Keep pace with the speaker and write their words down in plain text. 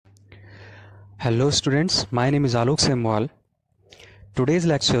Hello students, my name is Alok Semwal. Today's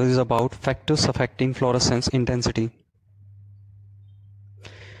lecture is about factors affecting fluorescence intensity.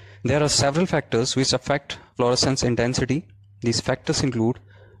 There are several factors which affect fluorescence intensity. These factors include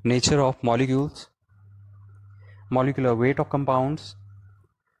nature of molecules, molecular weight of compounds,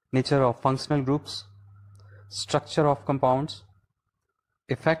 nature of functional groups, structure of compounds,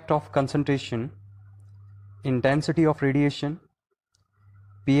 effect of concentration, intensity of radiation,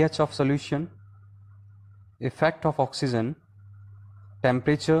 pH of solution, effect of oxygen,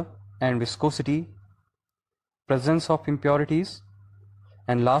 temperature and viscosity, presence of impurities,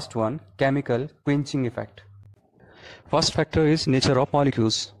 and last one, chemical quenching effect. First factor is nature of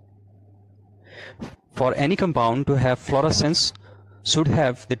molecules. For any compound to have fluorescence should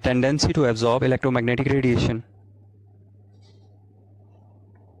have the tendency to absorb electromagnetic radiation.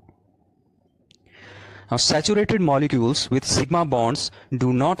 Now, saturated molecules with sigma bonds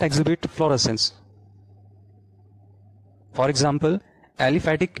do not exhibit fluorescence. For example,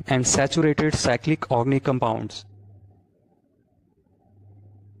 aliphatic and saturated cyclic organic compounds.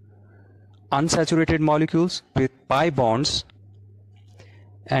 Unsaturated molecules with pi bonds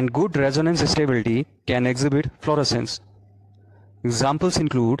and good resonance stability can exhibit fluorescence. Examples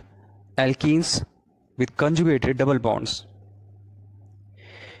include alkenes with conjugated double bonds.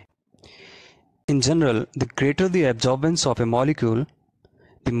 In general, the greater the absorbance of a molecule,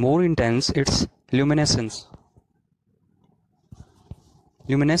 the more intense its luminescence.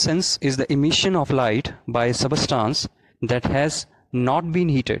 Luminescence is the emission of light by a substance that has not been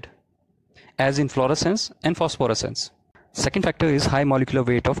heated, as in fluorescence and phosphorescence. Second factor is high molecular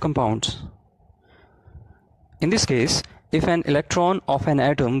weight of compounds. In this case, if an electron of an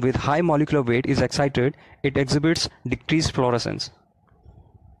atom with high molecular weight is excited, it exhibits decreased fluorescence.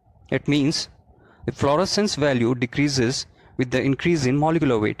 It means the fluorescence value decreases with the increase in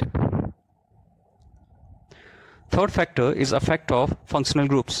molecular weight. Third factor is effect of functional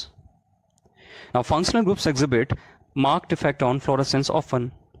groups. Now, functional groups exhibit marked effect on fluorescence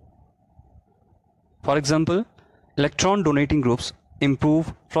often. For example, electron donating groups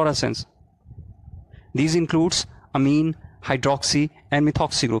improve fluorescence. These includes amine, hydroxy, and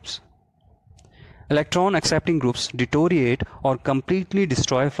methoxy groups. Electron accepting groups deteriorate or completely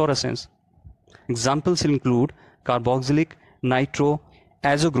destroy fluorescence. Examples include carboxylic, nitro,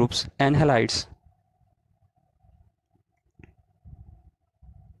 azo groups, and halides.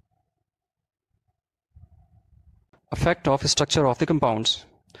 Effect of structure of the compounds.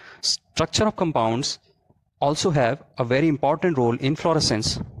 Structure of compounds also have a very important role in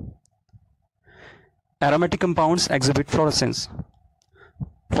fluorescence. Aromatic compounds exhibit fluorescence.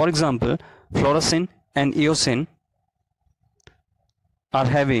 For example, fluorescein and eosin are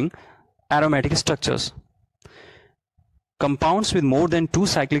having aromatic structures. Compounds with more than 2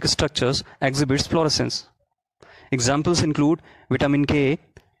 cyclic structures exhibits fluorescence. Examples include vitamin K,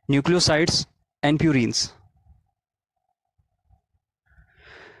 nucleosides, and purines.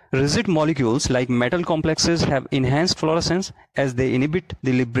 Rigid molecules like metal complexes have enhanced fluorescence as they inhibit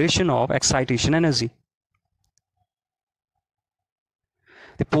the liberation of excitation energy.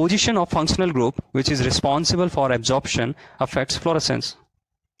 The position of functional group, which is responsible for absorption, affects fluorescence.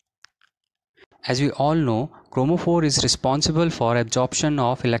 As we all know, chromophore is responsible for absorption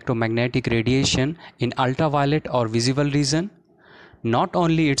of electromagnetic radiation in ultraviolet or visible region. Not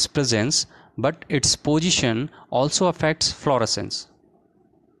only its presence, but its position also affects fluorescence.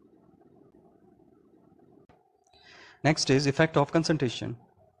 Next is effect of concentration.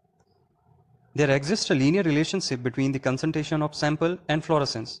 There exists a linear relationship between the concentration of sample and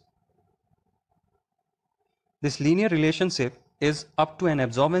fluorescence. This linear relationship is up to an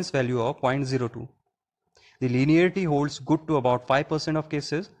absorbance value of 0.02. The linearity holds good to about 5% of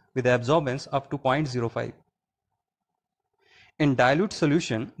cases with absorbance up to 0.05. In dilute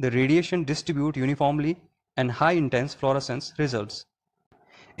solution, the radiation distributes uniformly and high intense fluorescence results.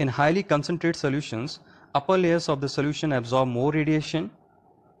 In highly concentrated solutions, upper layers of the solution absorb more radiation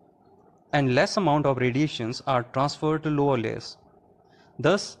and less amount of radiations are transferred to lower layers.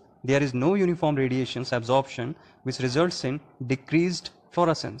 Thus, there is no uniform radiations absorption, which results in decreased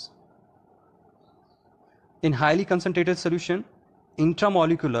fluorescence. In highly concentrated solution,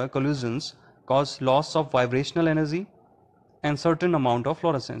 intramolecular collisions cause loss of vibrational energy and certain amount of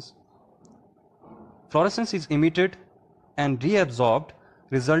fluorescence. Fluorescence is emitted and reabsorbed,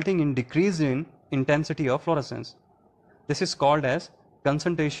 resulting in decrease in intensity of fluorescence. This is called as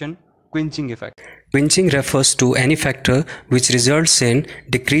concentration quenching effect. Quenching refers to any factor which results in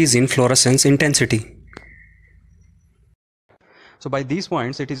decrease in fluorescence intensity. So by these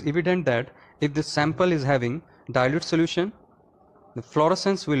points, it is evident that if the sample is having dilute solution, the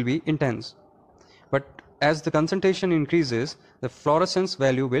fluorescence will be intense. but as the concentration increases, the fluorescence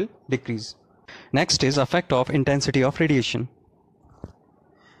value will decrease. Next is effect of intensity of radiation.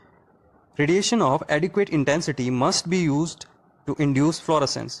 Radiation of adequate intensity must be used to induce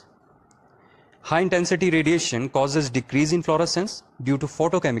fluorescence. High intensity radiation causes decrease in fluorescence due to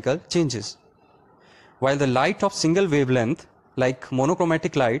photochemical changes, while the light of single wavelength, like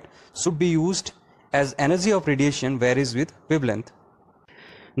monochromatic light, should be used as energy of radiation varies with wavelength.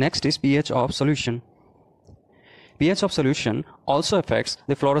 Next is pH of solution. pH of solution also affects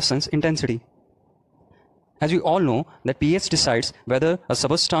the fluorescence intensity. As we all know that pH decides whether a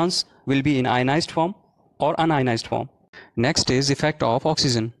substance will be in ionized form or unionized form. Next is effect of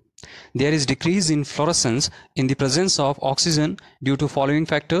oxygen. There is decrease in fluorescence in the presence of oxygen due to following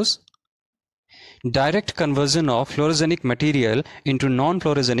factors: direct conversion of fluorogenic material into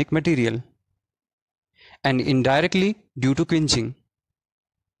non-fluorogenic material, and indirectly due to quenching.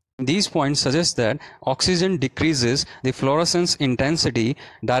 These points suggest that oxygen decreases the fluorescence intensity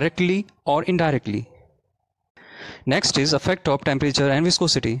directly or indirectly. Next is effect of temperature and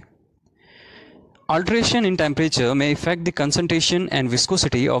viscosity. Alteration in temperature may affect the concentration and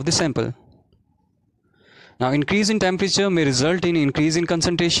viscosity of the sample. Now, increase in temperature may result in increase in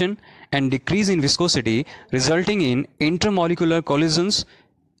concentration and decrease in viscosity, resulting in intermolecular collisions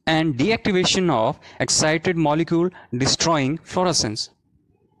and deactivation of excited molecule, destroying fluorescence.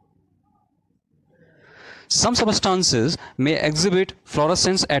 Some substances may exhibit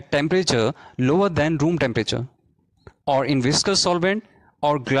fluorescence at temperature lower than room temperature, or in viscous solvent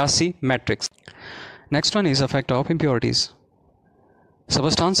or glassy matrix. Next one is effect of impurities.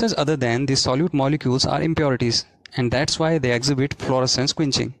 Substances other than the solute molecules are impurities, and that's why they exhibit fluorescence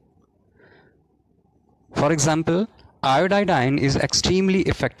quenching. For example, iodide ion is extremely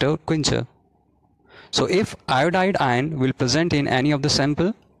effective quencher. So if iodide ion will present in any of the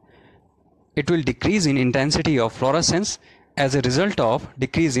sample, it will decrease in intensity of fluorescence as a result of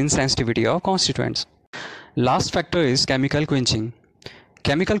decrease in sensitivity of constituents. Last factor is chemical quenching.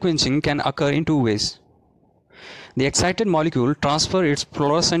 Chemical quenching can occur in two ways. The excited molecule transfers its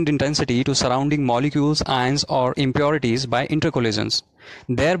fluorescent intensity to surrounding molecules, ions, or impurities by intercollisions,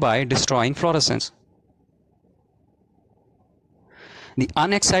 thereby destroying fluorescence. The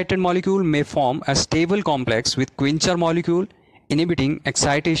unexcited molecule may form a stable complex with quencher molecule, inhibiting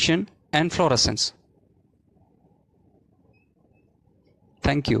excitation and fluorescence.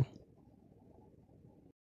 Thank you.